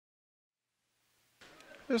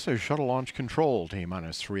This is Shuttle Launch Control,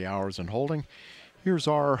 T-minus 3 hours and holding. Here's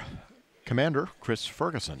our commander, Chris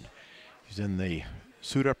Ferguson. He's in the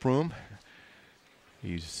suit-up room.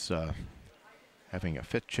 He's having a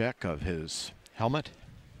fit check of his helmet.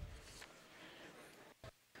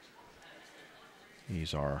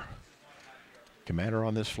 He's our commander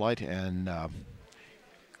on this flight, and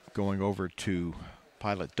going over to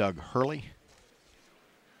pilot Doug Hurley.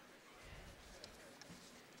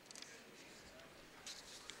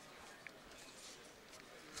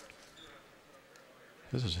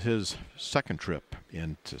 This is his second trip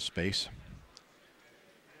into space.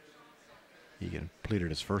 He completed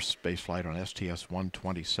his first space flight on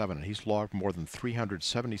STS-127, and he's logged more than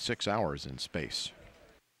 376 hours in space.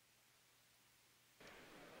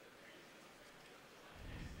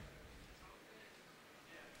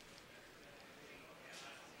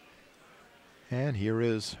 And here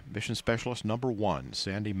is Mission Specialist number 1,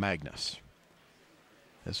 Sandy Magnus.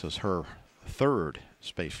 This is her third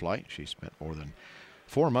space flight. She spent more than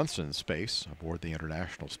 4 months in space aboard the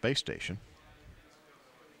International Space Station.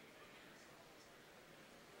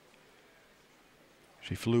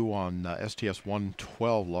 She flew on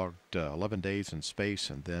STS-112, logged 11 days in space,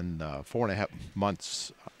 and then 4.5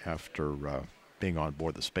 months after being on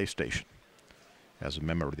board the space station as a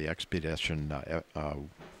member of the Expedition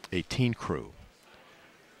 18 crew.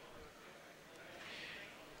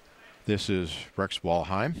 This is Rex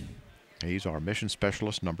Walheim. He's our Mission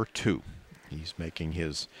Specialist number 2. He's making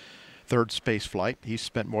his third space flight. He's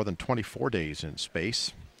spent more than 24 days in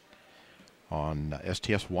space on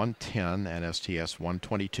STS-110 and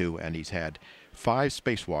STS-122, and he's had 5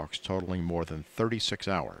 spacewalks totaling more than 36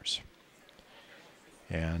 hours.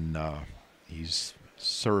 And he's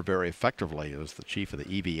served very effectively as the chief of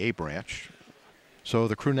the EVA branch. So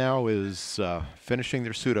the crew now is finishing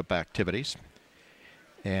their suit-up activities,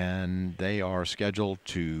 and they are scheduled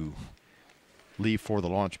to leave for the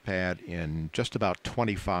launch pad in just about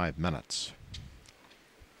 25 minutes.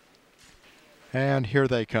 And here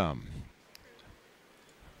they come.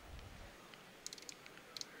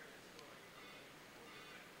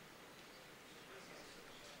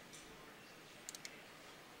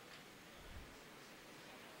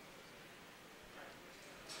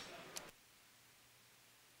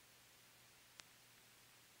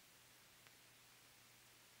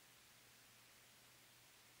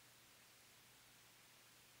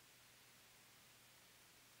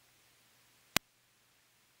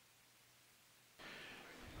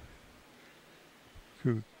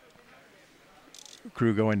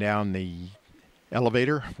 Crew going down the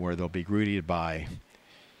elevator, where they'll be greeted by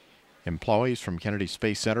employees from Kennedy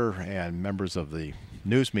Space Center and members of the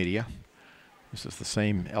news media. This is the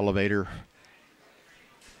same elevator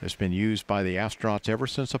that's been used by the astronauts ever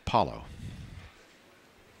since Apollo.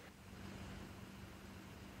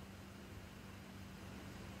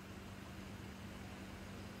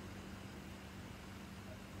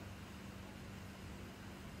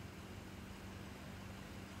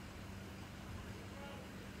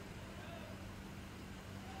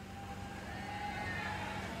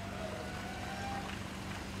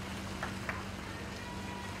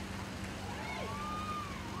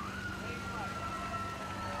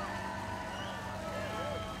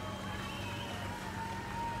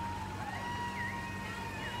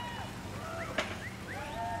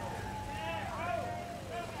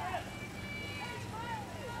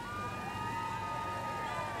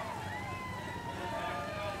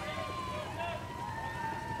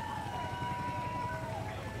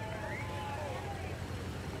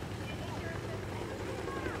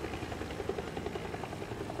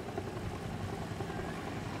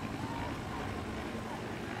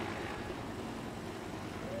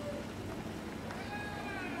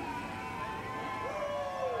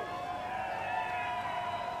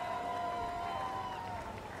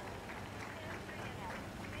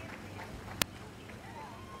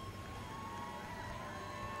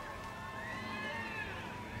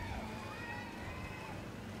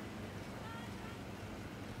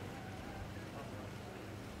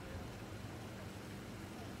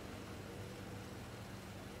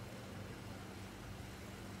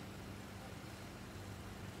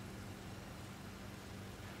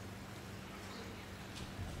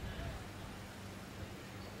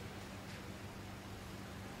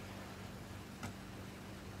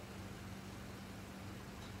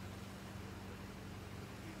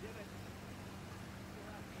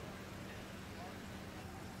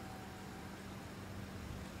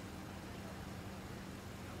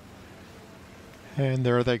 And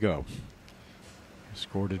there they go,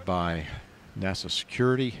 escorted by NASA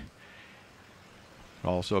security.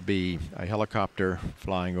 There'll also be a helicopter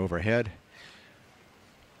flying overhead.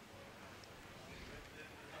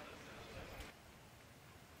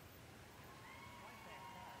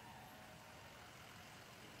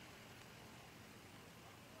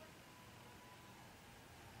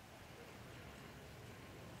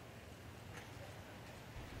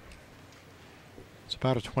 It's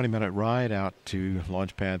about a 20-minute ride out to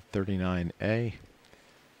launch pad 39A.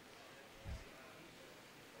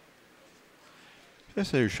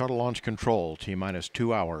 This is shuttle launch control, T-minus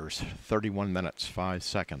 2 hours, 31 minutes, 5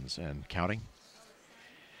 seconds, and counting.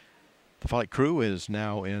 The flight crew is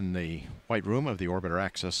now in the white room of the orbiter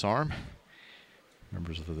access arm.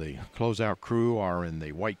 Members of the closeout crew are in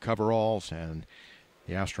the white coveralls, and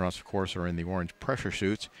the astronauts, of course, are in the orange pressure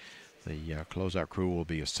suits. The closeout crew will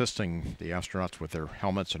be assisting the astronauts with their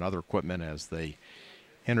helmets and other equipment as they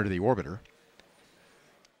enter the orbiter.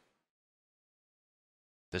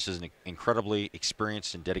 This is an incredibly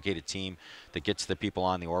experienced and dedicated team that gets the people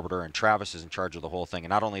on the orbiter, and Travis is in charge of the whole thing. And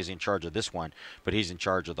not only is he in charge of this one, but he's in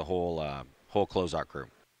charge of the whole closeout crew.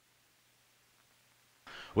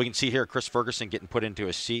 We can see here Chris Ferguson getting put into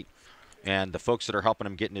his seat, and the folks that are helping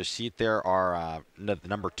him get into his seat there are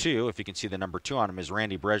number 2. If you can see the number 2 on him is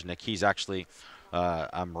Randy Brezhnik. He's actually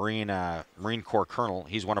a Marine Corps colonel.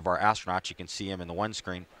 He's one of our astronauts. You can see him in the one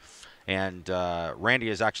screen. And Randy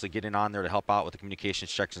is actually getting on there to help out with the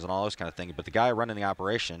communications sections and all those kind of things. But the guy running the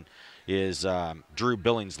operation is Drew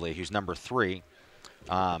Billingsley, who's number 3.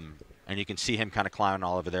 And you can see him kind of climbing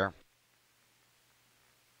all over there.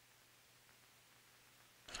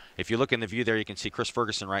 If you look in the view there, you can see Chris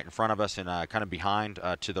Ferguson right in front of us, and kind of behind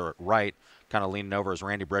to the right, kind of leaning over is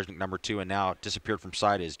Randy Brezhnik, number 2, and now disappeared from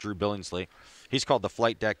sight is Drew Billingsley. He's called the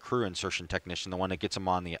flight deck crew insertion technician, the one that gets him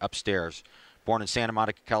on the upstairs. Born in Santa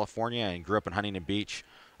Monica, California, and grew up in Huntington Beach.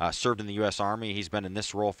 Served in the U.S. Army. He's been in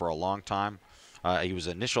this role for a long time. He was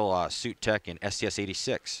initial suit tech in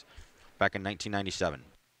STS-86 back in 1997.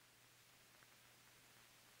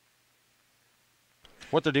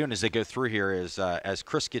 What they're doing as they go through here is, as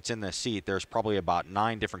Chris gets in the seat, there's probably about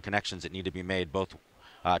 9 different connections that need to be made, both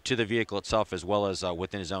to the vehicle itself as well as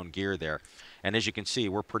within his own gear there. And as you can see,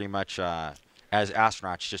 we're pretty much, as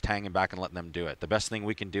astronauts, just hanging back and letting them do it. The best thing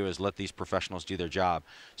we can do is let these professionals do their job.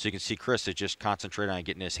 So you can see Chris is just concentrating on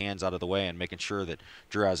getting his hands out of the way and making sure that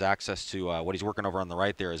Drew has access to what he's working over on the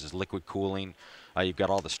right there is his liquid cooling. You've got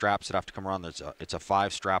all the straps that have to come around. It's a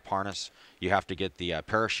 5-strap harness. You have to get the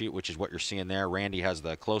parachute, which is what you're seeing there. Randy has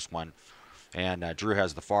the close one, and Drew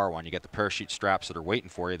has the far one. You get the parachute straps that are waiting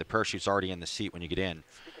for you. The parachute's already in the seat when you get in.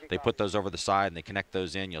 They put those over the side, and they connect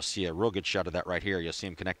those in. You'll see a real good shot of that right here. You'll see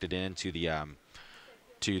him connected into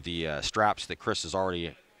the straps that Chris is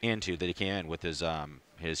already into, that he came in with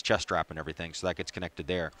his chest strap and everything. So that gets connected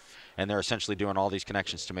there. And they're essentially doing all these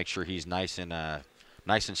connections to make sure he's nice and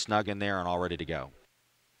snug in there and all ready to go.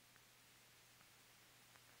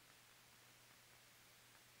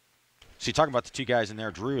 So you talk about the 2 guys in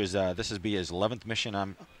there. Drew is this would be his 11th mission.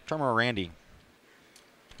 I'm trying to remember Randy,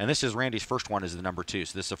 and this is Randy's first one as the number 2.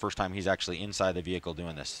 So this is the first time he's actually inside the vehicle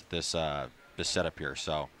doing this setup here.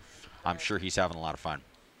 So I'm sure he's having a lot of fun.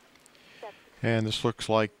 And this looks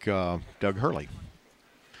like Doug Hurley.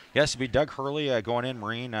 Yes, it'd be Doug Hurley going in,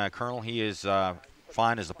 Marine Colonel. He is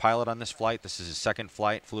flying as a pilot on this flight. This is his 2nd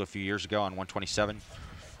flight. Flew a few years ago on 127.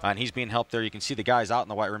 And he's being helped there. You can see the guys out in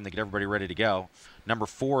the white room to get everybody ready to go. Number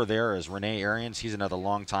 4 there is Renee Arians. He's another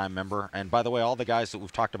long-time member. And by the way, all the guys that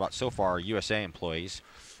we've talked about so far are USA employees,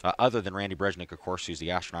 other than Randy Brezhnik, of course, who's the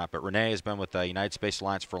astronaut. But Renee has been with the United Space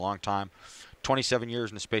Alliance for a long time. 27 years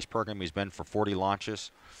in the space program. He's been for 40 launches.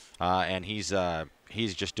 And he's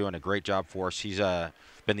just doing a great job for us. He's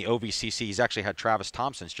been the OVCC. He's actually had Travis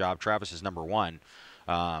Thompson's job. Travis is number 1.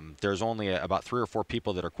 There's only about 3 or 4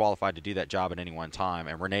 people that are qualified to do that job at any one time,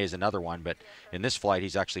 and Renee is another one, but in this flight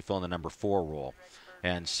he's actually filling the number 4 role.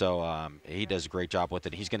 And so he does a great job with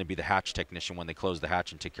it. He's going to be the hatch technician when they close the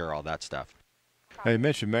hatch and take care of all that stuff. I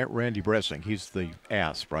mentioned Randy Brezhnik. He's the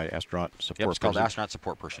ASP, right? Astronaut Support Person. Yep, it's called Astronaut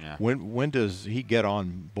Support Person, yeah. When does he get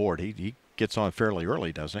on board? He gets on fairly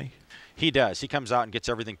early, doesn't he? He does. He comes out and gets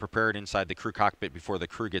everything prepared inside the crew cockpit before the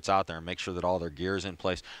crew gets out there and makes sure that all their gear is in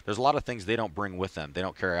place. There's a lot of things they don't bring with them. They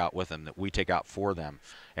don't carry out with them that we take out for them.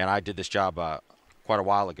 And I did this job quite a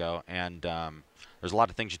while ago, and there's a lot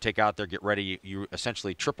of things you take out there, get ready. You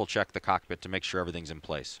essentially triple check the cockpit to make sure everything's in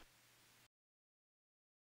place.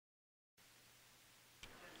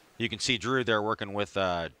 You can see Drew there working with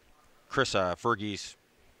Chris Fergie's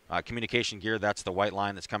communication gear. That's the white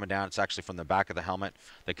line that's coming down. It's actually from the back of the helmet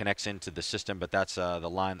that connects into the system, but that's the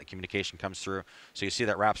line that communication comes through. So you see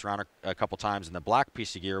that wraps around a couple times. And the black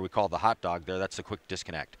piece of gear we call the hot dog there, that's the quick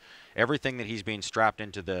disconnect. Everything that he's being strapped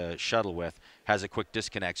into the shuttle with has a quick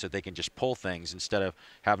disconnect, so they can just pull things instead of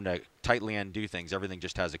having to tightly undo things. Everything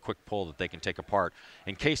just has a quick pull that they can take apart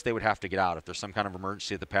in case they would have to get out. If there's some kind of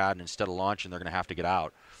emergency at the pad and instead of launching they're going to have to get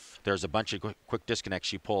out, there's a bunch of quick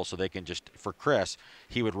disconnects you pull, so they can just, for Chris,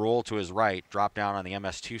 he would roll to his right, drop down on the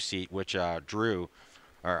MS2 seat, which Drew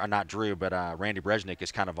or not Drew, but Randy Brezhnik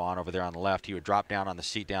is kind of on over there on the left. He would drop down on the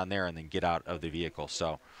seat down there and then get out of the vehicle.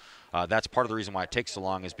 So that's part of the reason why it takes so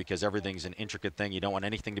long, is because everything's an intricate thing. You don't want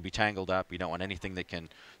anything to be tangled up. You don't want anything that can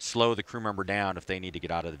slow the crew member down if they need to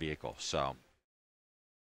get out of the vehicle. So.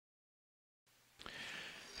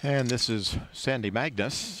 And this is Sandy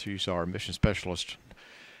Magnus. She's our mission specialist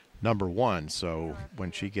number 1. So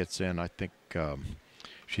when she gets in, I think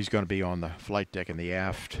she's going to be on the flight deck in the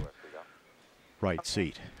aft right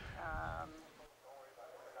seat.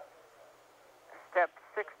 Step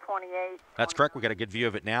 628. That's correct. We got a good view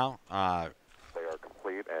of it now.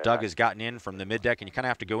 Doug has gotten in from the middeck, and you kind of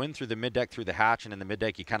have to go in through the middeck through the hatch, and in the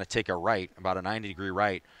middeck you kind of take a right, about a 90-degree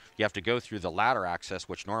right. You have to go through the ladder access,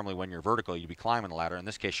 which normally when you're vertical you'd be climbing the ladder. In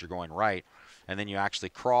this case you're going right, and then you actually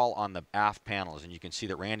crawl on the aft panels, and you can see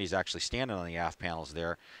that Randy's actually standing on the aft panels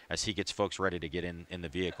there as he gets folks ready to get in the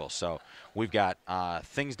vehicle. So we've got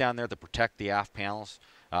things down there that protect the aft panels.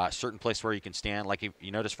 Certain place where you can stand, like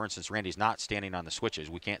you notice, for instance, Randy's not standing on the switches.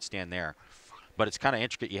 We can't stand there. But it's kind of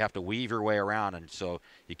intricate. You have to weave your way around, and so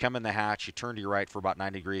you come in the hatch, you turn to your right for about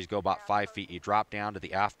 90 degrees, go about 5 feet, you drop down to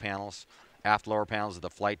the aft panels, aft lower panels of the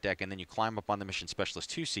flight deck, and then you climb up on the Mission Specialist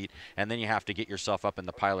 2 seat, and then you have to get yourself up in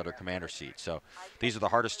the pilot or commander seat. So these are the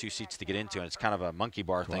hardest 2 seats to get into, and it's kind of a monkey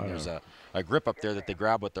bar thing. There's a grip up there that they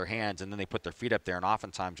grab with their hands, and then they put their feet up there, and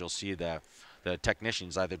oftentimes you'll see the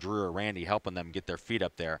technicians, either Drew or Randy, helping them get their feet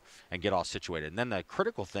up there and get all situated. And then the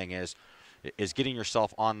critical thing is getting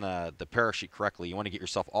yourself on the parachute correctly. You want to get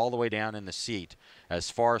yourself all the way down in the seat as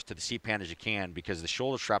far as to the seat pan as you can, because the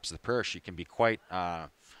shoulder straps of the parachute can be quite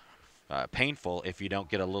painful if you don't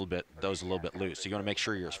get those a little bit loose. So you want to make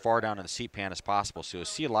sure you're as far down in the seat pan as possible. So you'll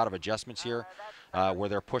see a lot of adjustments here where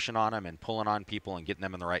they're pushing on them and pulling on people and getting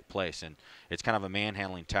them in the right place. And it's kind of a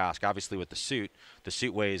manhandling task. Obviously with the suit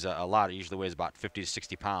weighs a lot. It usually weighs about 50 to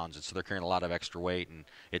 60 pounds, and so they're carrying a lot of extra weight, and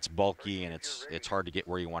it's bulky, and it's hard to get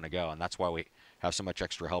where you want to go. And that's why we have so much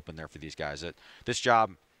extra help in there for these guys. This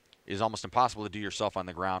job is almost impossible to do yourself on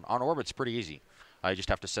the ground. On orbit, it's pretty easy. You just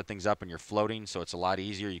have to set things up, and you're floating, so it's a lot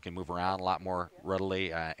easier. You can move around a lot more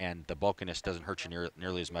readily, and the bulkiness doesn't hurt you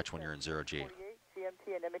nearly as much when you're in 0G.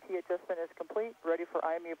 CMT and MT adjustment is complete. Ready for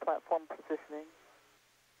IMU platform positioning.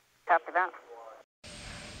 Copy that.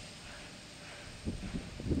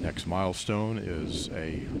 Next milestone is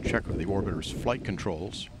a check of the orbiter's flight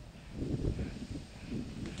controls.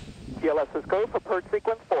 TLS is go for purge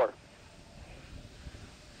sequence 4.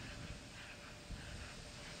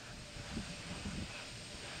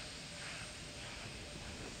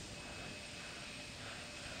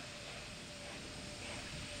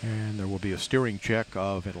 And there will be a steering check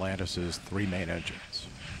of Atlantis's 3 main engines.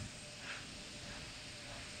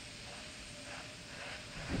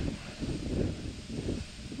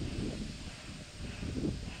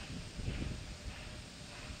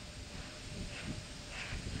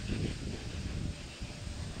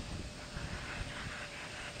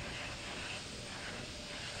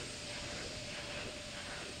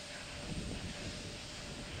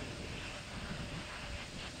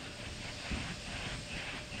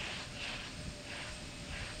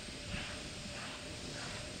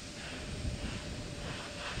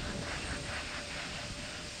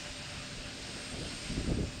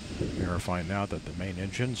 Verifying now that the main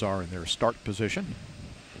engines are in their start position.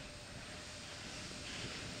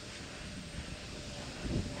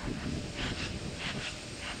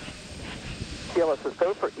 TLS is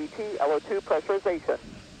go for ET LO2 pressurization.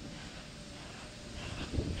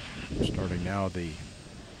 Starting now the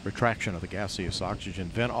retraction of the gaseous oxygen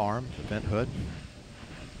vent arm, the vent hood.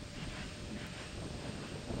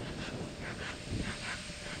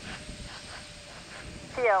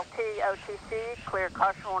 TLT OTC, clear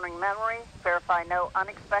caution warning memory, verify no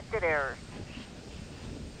unexpected errors.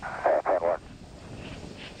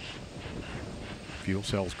 Fuel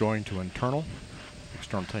cells going to internal.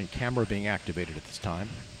 External tank camera being activated at this time.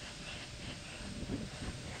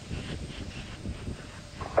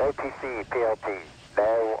 OTC, PLT,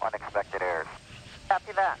 no unexpected errors.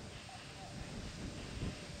 Copy that.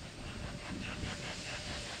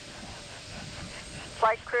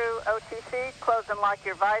 Flight crew OTC, close and lock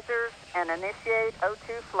your visors and initiate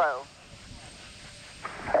O2 flow.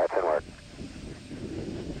 That's in work.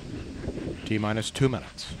 T-minus 2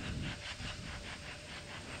 minutes.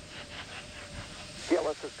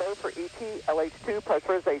 TLS is go for ET LH2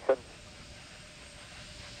 pressurization.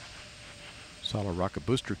 Solid rocket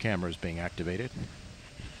booster camera is being activated.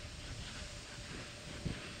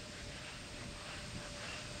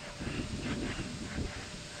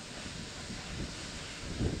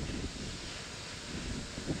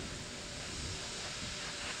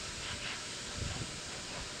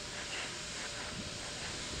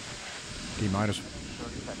 T-minus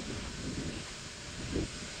 30 seconds.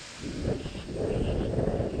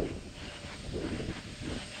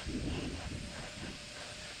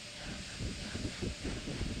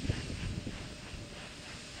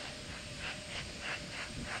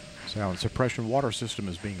 sound suppression water system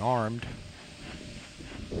is being armed.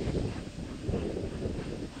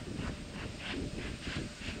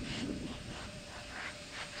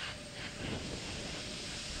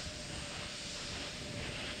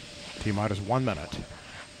 T-minus 1 minute.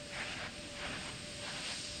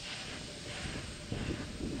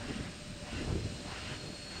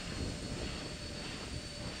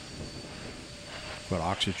 But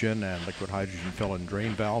oxygen and liquid hydrogen fill and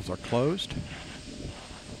drain valves are closed.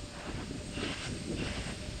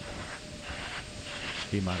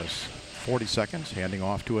 T-minus 40 seconds, handing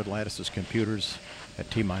off to Atlantis' computers at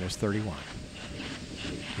T-minus 31.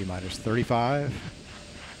 T-minus 35,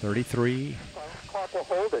 33. Clock will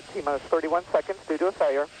hold at T-minus 31 seconds due to a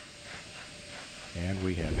failure. And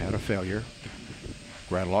we have had a failure.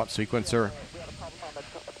 Grad-Lot sequencer. We had a problem on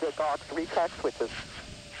the GOX retract switches.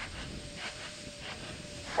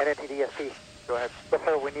 NNTDSP. Go ahead. Yes,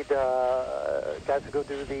 sir. We need guys to go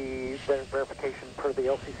do the verification per the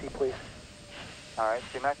LCC, please. All right,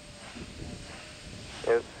 CMAC.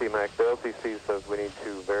 Yes, CMAC. The LCC says we need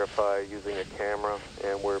to verify using a camera,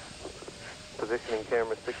 and we're positioning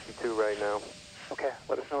camera 62 right now. Okay,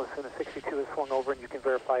 let us know as soon as 62 is swung over and you can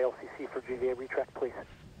verify LCC for GVA retract, please.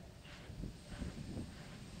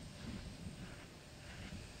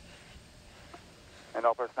 And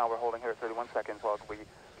all personnel, we're holding here at 31 seconds while we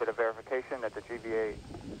get a verification that the GVA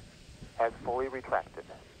has fully retracted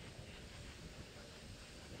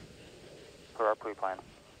per our pre-plan.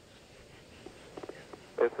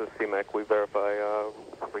 This is CMAC. We verify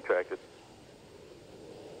retracted.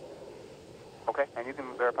 Okay, and you can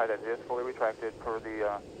verify that it is fully retracted per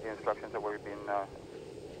the instructions that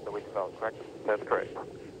that we developed, correct? That's correct.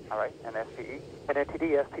 All right, and SPE? And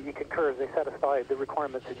NTD, SPE concurs. They satisfy the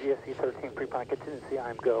requirements of GSE 13 pre-plan contingency.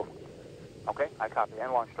 I'm go. Okay, I copy.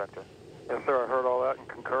 And launch director? Yes, sir. I heard all that and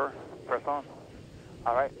concur. Press on.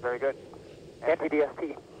 All right, very good. NTD,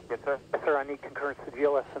 SPE. Yes, sir. Yes, sir. I need concurrence to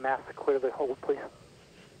GLS and mass to clear the hold, please.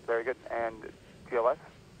 Very good. And GLS,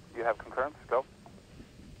 you have concurrence? Go.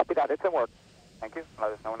 Copy that. It's in work. Thank you.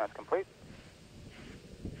 Let us know when that's complete.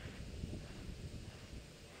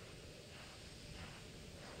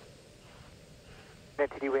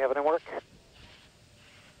 NTD, we have it in work.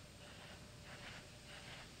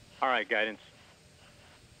 All right, guidance.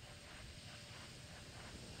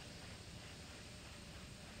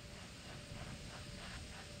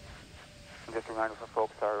 And just a reminder for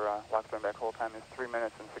folks, our lock turn back hold time is 3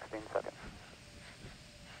 minutes and 16 seconds.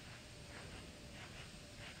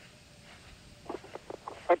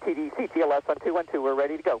 NTD, CTLS on 212. We're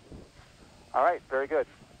ready to go. All right, very good.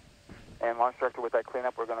 And launch director, with that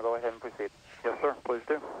cleanup, we're going to go ahead and proceed. Yes, sir. Please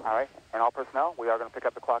do. All right, and all personnel, we are going to pick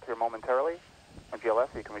up the clock here momentarily. And GLS,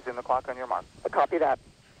 you can resume the clock on your mark. Copy that.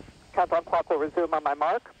 Countdown clock will resume on my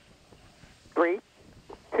mark. 3,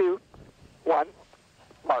 2, 1,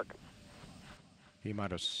 mark.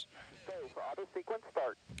 T-minus Go for auto sequence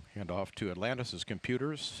start. handoff to Atlantis'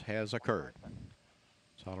 computers has occurred.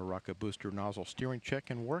 Solid rocket booster nozzle steering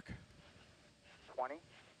check and work. 20.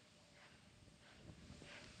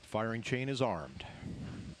 Firing chain is armed.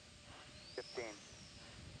 15.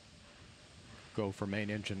 Go for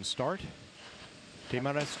main engine start.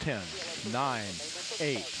 T-minus 10, 9,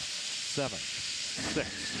 8, 7, 6,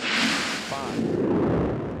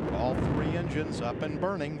 5. All three engines up and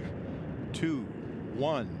burning. 2,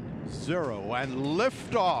 1, 0, and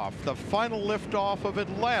liftoff. The final liftoff of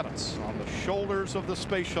Atlantis on the shoulders of the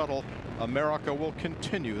space shuttle. America will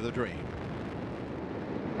continue the dream.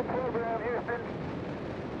 Program, Houston.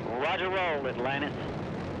 Roger, roll, Atlantis.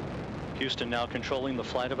 Houston now controlling the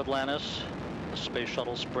flight of Atlantis. The space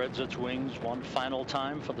shuttle spreads its wings one final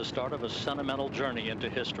time for the start of a sentimental journey into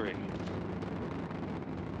history.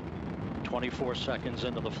 24 seconds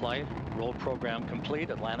into the flight, roll program complete.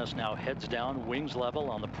 Atlantis now heads down, wings level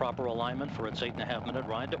on the proper alignment for its 8.5-minute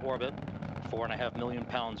ride to orbit. 4.5 million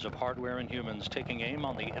pounds of hardware and humans taking aim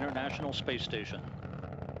on the International Space Station.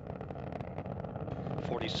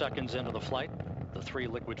 40 seconds into the flight, the 3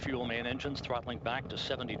 liquid fuel main engines throttling back to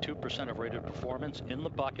 72% of rated performance in the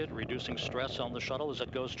bucket, reducing stress on the shuttle as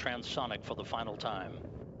it goes transonic for the final time.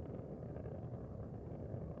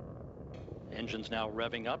 Engines now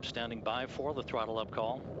revving up, standing by for the throttle up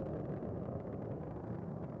call.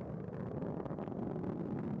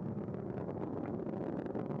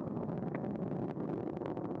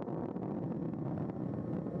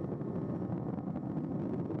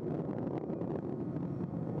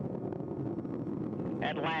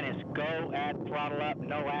 Atlantis, go at throttle up,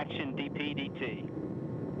 no action, DPDT.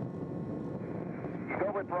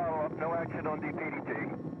 Go with throttle up, no action on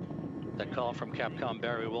DPDT. That call from Capcom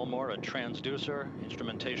Barry Wilmore, a transducer,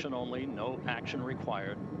 instrumentation only, no action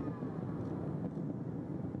required.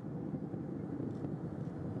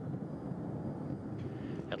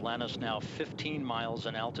 Atlantis now 15 miles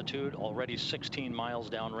in altitude, already 16 miles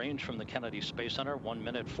downrange from the Kennedy Space Center, 1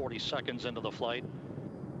 minute 40 seconds into the flight.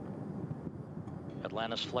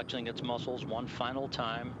 Atlantis flexing its muscles one final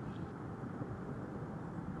time.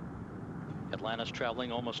 Atlantis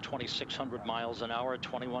traveling almost 2,600 miles an hour,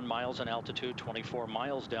 21 miles in altitude, 24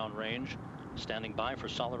 miles downrange, standing by for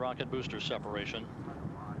solid rocket booster separation.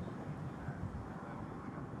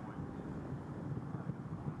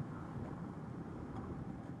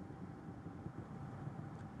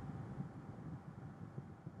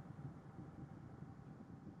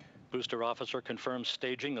 Booster officer confirms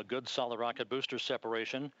staging a good solid rocket booster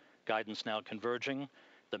separation. Guidance now converging.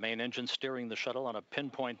 The main engine steering the shuttle on a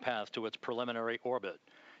pinpoint path to its preliminary orbit.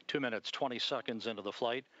 2 minutes, 20 seconds into the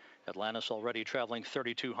flight. Atlantis already traveling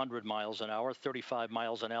 3,200 miles an hour, 35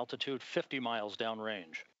 miles in altitude, 50 miles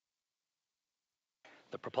downrange.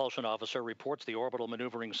 The propulsion officer reports the orbital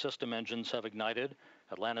maneuvering system engines have ignited.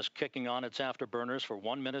 Atlantis kicking on its afterburners for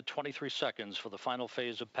 1 minute, 23 seconds for the final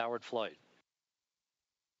phase of powered flight.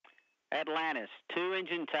 Atlantis,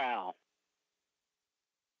 2-engine TOW.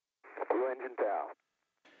 2-engine TOW.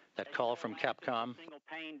 That call from Capcom. Single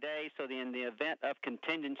pane day, so in the event of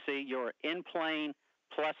contingency, you're in plane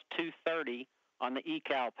plus 230 on the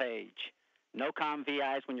ECAL page. No COM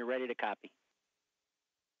VIs when you're ready to copy.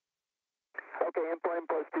 Okay, in plane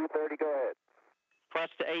plus 230, go ahead. Press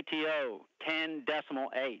to ATO,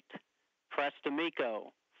 10.8. Press to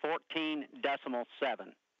MECO,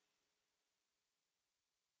 14.7.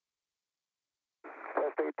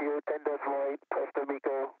 Press to ATO, 10.8. Press to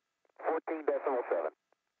MECO, 14.7.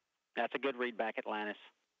 That's a good readback, Atlantis.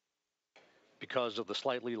 Because of the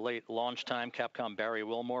slightly late launch time, Capcom Barry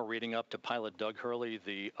Wilmore reading up to pilot Doug Hurley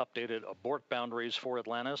the updated abort boundaries for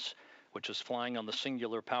Atlantis, which is flying on the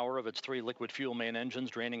singular power of its 3 liquid fuel main engines,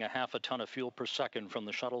 draining a half a ton of fuel per second from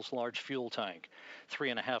the shuttle's large fuel tank.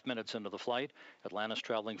 3.5 minutes into the flight, Atlantis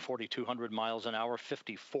traveling 4,200 miles an hour,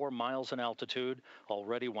 54 miles in altitude,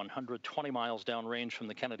 already 120 miles downrange from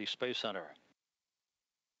the Kennedy Space Center.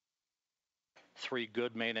 3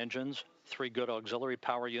 good main engines, 3 good auxiliary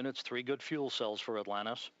power units, 3 good fuel cells for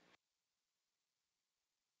Atlantis.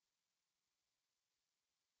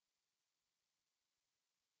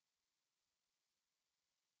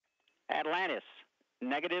 Atlantis,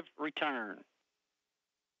 negative return.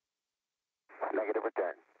 Negative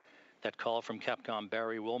return. That call from Capcom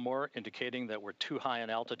Barry Wilmore indicating that we're too high in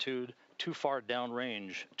altitude, too far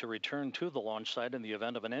downrange to return to the launch site in the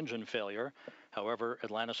event of an engine failure. However,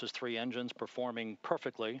 Atlantis' 3 engines performing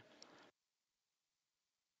perfectly.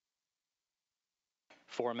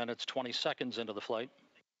 4 minutes, 20 seconds into the flight.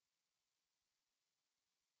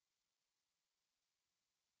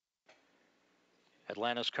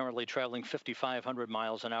 Atlantis currently traveling 5,500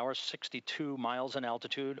 miles an hour, 62 miles in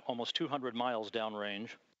altitude, almost 200 miles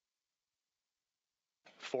downrange.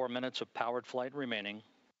 4 minutes of powered flight remaining.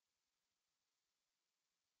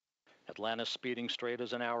 Atlantis speeding straight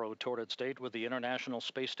as an arrow toward its date with the International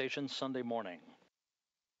Space Station Sunday morning.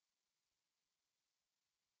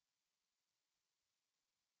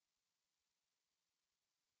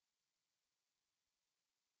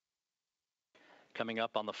 Coming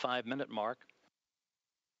up on the 5-minute mark.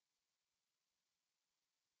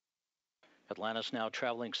 Atlantis now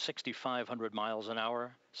traveling 6,500 miles an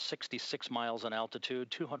hour, 66 miles in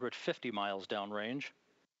altitude, 250 miles downrange.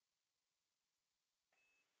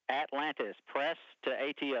 Atlantis, press to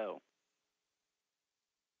ATO.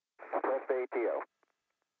 Press to ATO.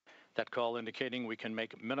 That call indicating we can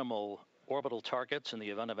make minimal orbital targets in the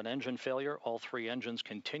event of an engine failure. All 3 engines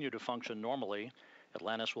continue to function normally.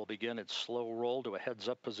 Atlantis will begin its slow roll to a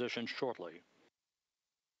heads-up position shortly.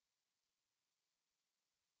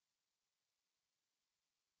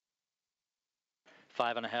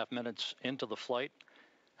 Five and a half minutes into the flight,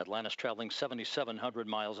 Atlantis traveling 7,700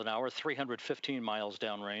 miles an hour, 315 miles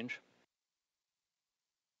downrange.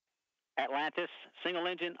 Atlantis, single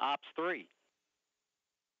engine, ops 3.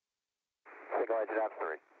 Single engine, ops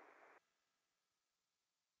 3.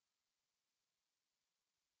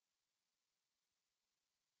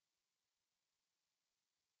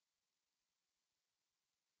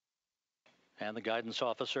 And the guidance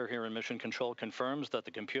officer here in Mission Control confirms that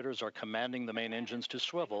the computers are commanding the main engines to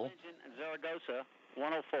swivel. Engine Zaragoza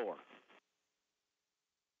 104.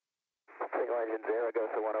 Single engine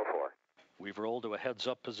Zaragoza 104. We've rolled to a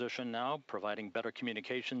heads-up position now, providing better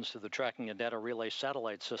communications to the tracking and data relay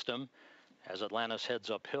satellite system as Atlantis heads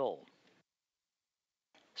uphill.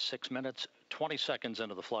 6 minutes, 20 seconds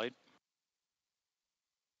into the flight.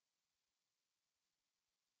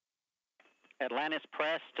 Atlantis,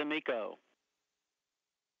 press to MECO.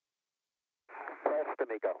 Press to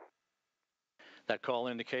MECO. That call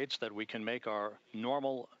indicates that we can make our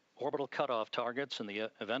normal orbital cutoff targets in the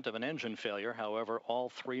event of an engine failure. However, all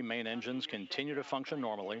 3 main engines continue to function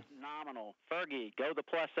normally. Nominal. Fergie, go the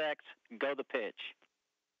plus X, go the pitch.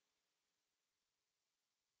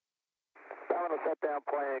 Nominal shutdown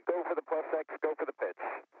plan. Go for the plus X, go for the pitch.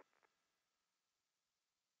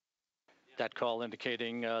 That call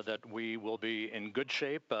indicating that we will be in good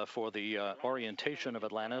shape for the orientation of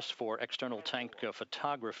Atlantis for external tank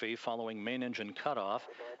photography following main engine cutoff.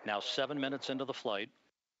 Now 7 minutes into the flight.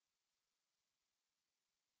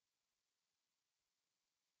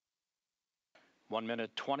 One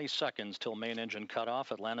minute, 20 seconds till main engine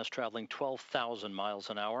cutoff. Atlantis traveling 12,000 miles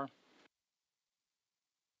an hour.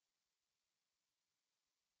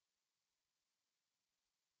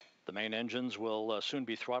 The main engines will soon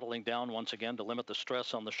be throttling down once again to limit the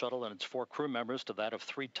stress on the shuttle and its 4 crew members to that of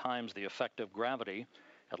 3 times the effective gravity.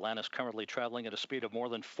 Atlantis currently traveling at a speed of more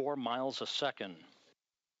than 4 miles a second.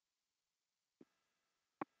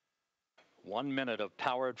 1 minute of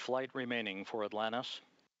powered flight remaining for Atlantis.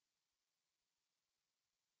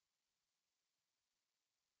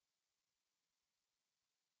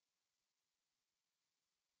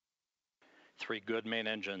 Three good main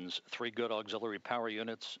engines, 3 good auxiliary power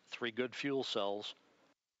units, 3 good fuel cells.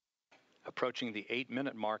 Approaching the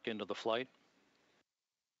 8-minute mark into the flight.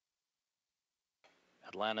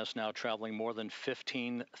 Atlantis now traveling more than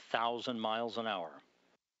 15,000 miles an hour.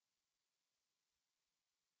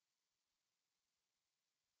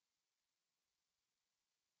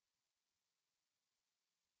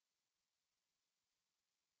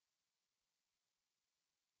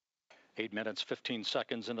 Eight minutes, 15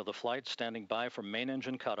 seconds into the flight, standing by for main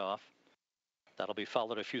engine cutoff. That'll be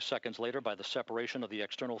followed a few seconds later by the separation of the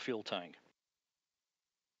external fuel tank.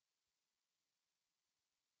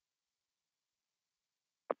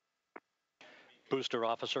 Booster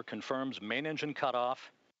officer confirms main engine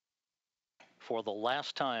cutoff. For the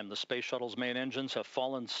last time, the Space Shuttle's main engines have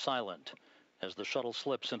fallen silent as the shuttle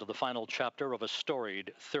slips into the final chapter of a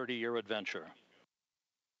storied 30-year adventure.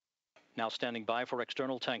 Now standing by for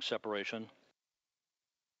external tank separation.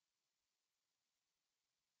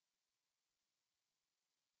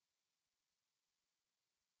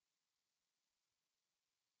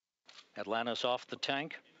 Atlantis off the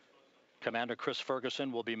tank. Commander Chris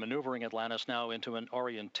Ferguson will be maneuvering Atlantis now into an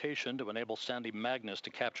orientation to enable Sandy Magnus to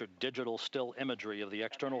capture digital still imagery of the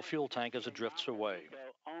external fuel tank as it drifts away. So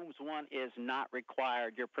OMS 1 is not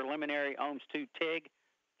required. Your preliminary OMS 2 TIG,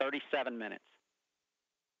 37 minutes.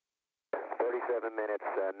 37 minutes.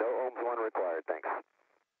 No OMS 1 required. Thanks.